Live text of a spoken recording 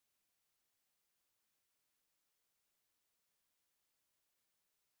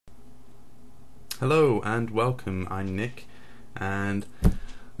Hello and welcome, I'm Nick, and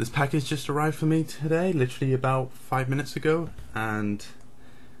this package just arrived for me today, literally about 5 minutes ago, and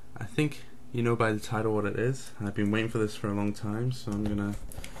I think you know by the title what it is. I've been waiting for this for a long time, so I'm gonna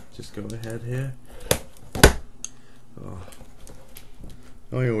just go ahead here.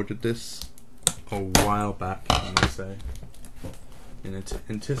 I ordered this a while back, I must say. In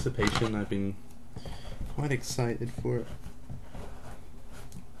anticipation, I've been quite excited for it.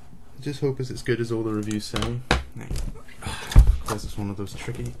 I just hope it's as good as all the reviews say. Of course, it's one of those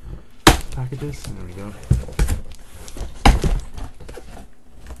tricky packages. There we go.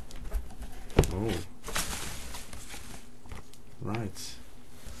 Oh. Right.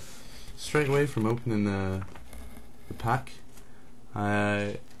 Straight away from opening the pack,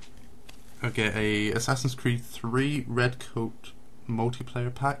 I get a Assassin's Creed 3 Red Coat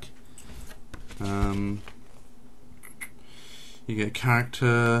multiplayer pack. You get a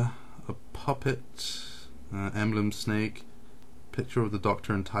character, a puppet, emblem snake, picture of the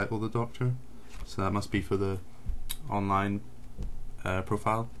Doctor and title of the Doctor. So that must be for the online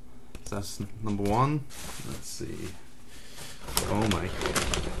profile. So that's number one. Let's see. Oh my.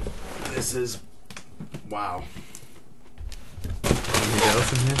 This is... wow. Anything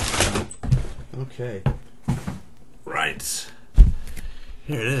else in here? No. Okay. Right.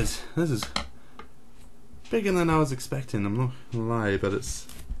 Here it is. This is bigger than I was expecting, I'm not gonna lie, but it's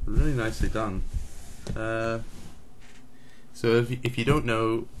really nicely done. So if you don't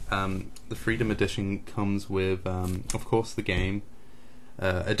know, the Freedom Edition comes with, of course, the game,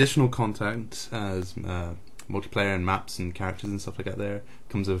 additional content as multiplayer and maps and characters and stuff like that. There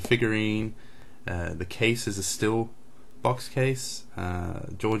comes with a figurine. The case is a still box case,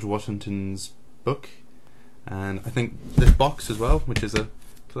 George Washington's book, and I think this box as well, which is a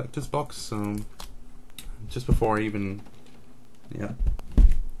collector's box. So just before I even... yeah.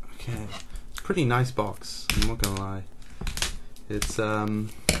 Okay. It's a pretty nice box, I'm not gonna lie. It's, well,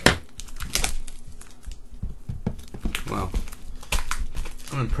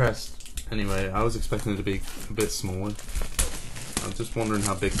 I'm impressed. Anyway, I was expecting it to be a bit smaller. I'm just wondering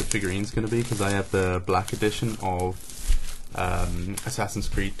how big the figurine's gonna be, because I have the black edition of Assassin's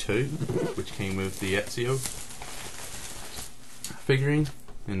Creed 2, which came with the Ezio figurine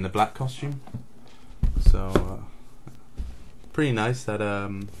in the black costume. So pretty nice that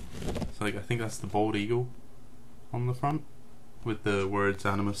it's like, I think that's the bald eagle on the front with the words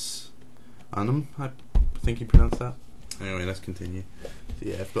Animus Anum, I think you pronounce that. Anyway, let's continue. So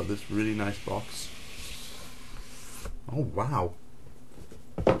yeah, I've got this really nice box. Oh wow.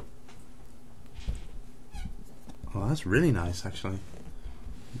 Oh, that's really nice actually.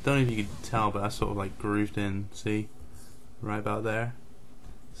 I don't know if you can tell, but that's sort of like grooved in, see? Right about there.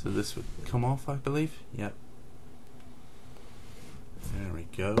 So this would come off, I believe. Yep. There we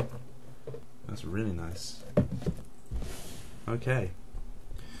go. That's really nice. Okay.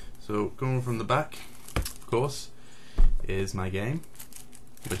 So going from the back, of course, is my game,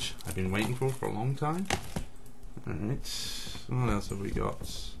 which I've been waiting for a long time. Alright. What else have we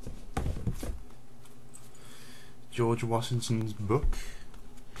got? George Washington's book,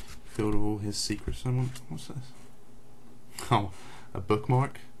 filled with all his secrets. What's this? Oh, a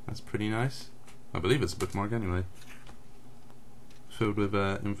bookmark. That's pretty nice. I believe it's a bookmark anyway. Filled with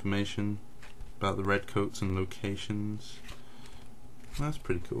information about the redcoats and locations. That's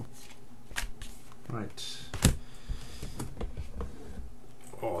pretty cool. Right.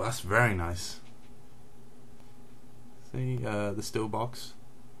 Oh, that's very nice. See, the still box.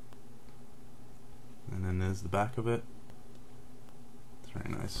 And then there's the back of it. It's very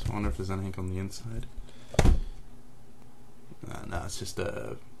nice. I wonder if there's anything on the inside. No, it's just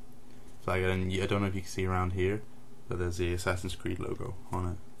a flag, and I don't know if you can see around here, but there's the Assassin's Creed logo on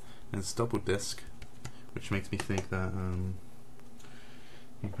it. And it's double disc, which makes me think that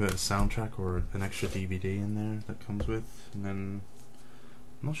you can put a soundtrack or an extra DVD in there that comes with. And then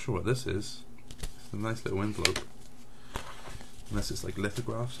I'm not sure what this is. It's a nice little envelope, unless it's like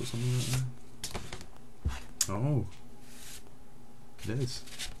lithographs or something like that. Oh, it is.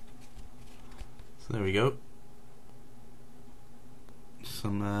 So there we go.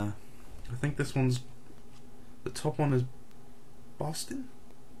 Some, I think this one's, the top one is Boston?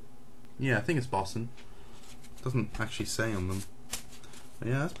 Yeah, I think it's Boston. Doesn't actually say on them. But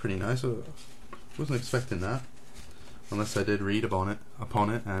yeah, that's pretty nice. I wasn't expecting that, unless I did read upon it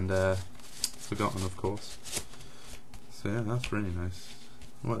and forgotten, of course. So yeah, that's really nice.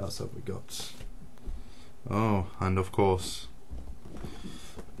 What else have we got? Oh, and of course,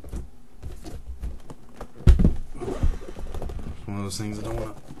 one of those things I don't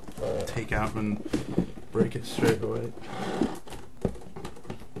want to take out and break it straight away.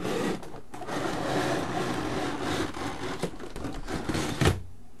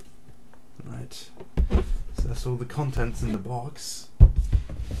 the contents in the box. And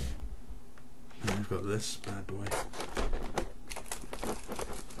I've got this bad boy.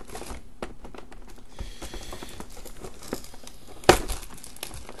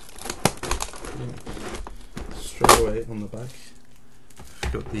 Straight away on the back,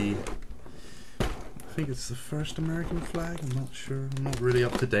 I've got the, I think it's the first American flag. I'm not sure. I'm not really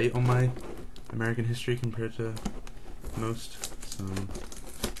up to date on my American history compared to most. So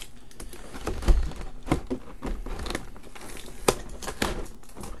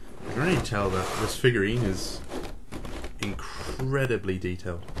I can really tell that this figurine is incredibly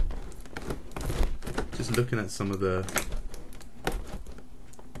detailed. Just looking at some of the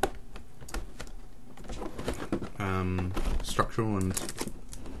structural and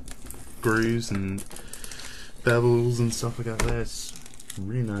grooves and bevels and stuff like that there, it's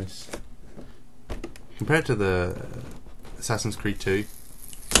really nice. Compared to the Assassin's Creed 2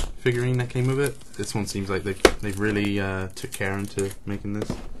 figurine that came with it, this one seems like they've really took care into making this.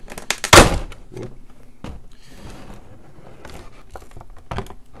 Whoa.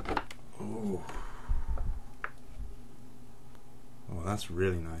 Oh. Oh, that's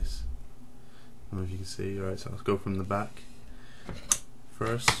really nice. I don't know if you can see. Alright, so let's go from the back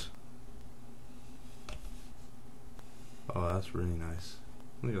first. Oh, that's really nice.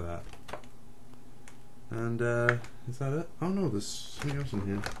 Look at that. And is that it? Oh no, there's something else in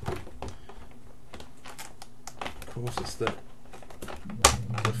here. Of course, it's the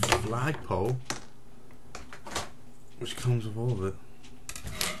flagpole, which comes with all of it.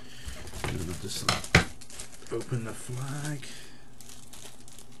 And we'll just open the flag.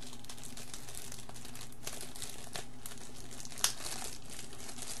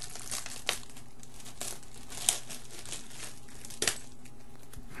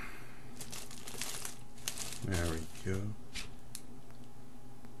 There we go.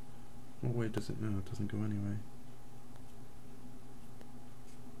 What way does it? No, it doesn't go anyway.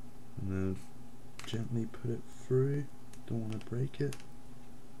 And then gently put it through. Don't want to break it.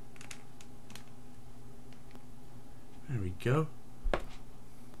 There we go. This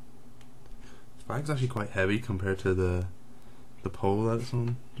bag's actually quite heavy compared to the pole that it's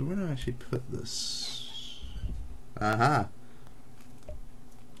on. So where do I actually put this? Aha!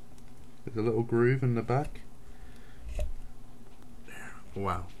 There's a little groove in the back.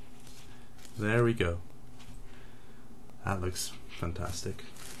 Wow. There we go. That looks fantastic,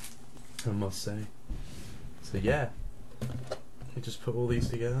 I must say. So yeah, we just put all these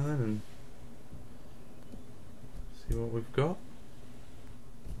together and see what we've got.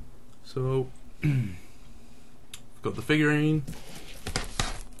 So we've got the figurine,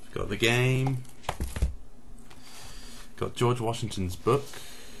 we've got the game, got George Washington's book.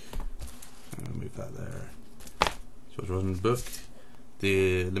 I'm gonna move that there. George Washington's book.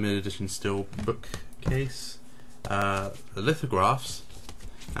 The limited edition steel bookcase, the lithographs,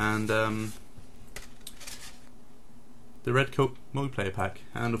 and the Red Coat multiplayer pack,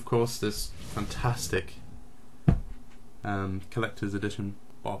 and of course this fantastic collector's edition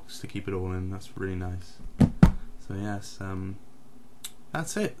box to keep it all in. That's really nice. So yes,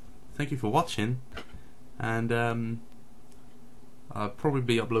 that's it. Thank you for watching, and I'll probably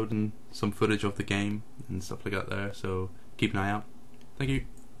be uploading some footage of the game and stuff like that there, so keep an eye out. Thank you.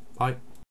 Bye.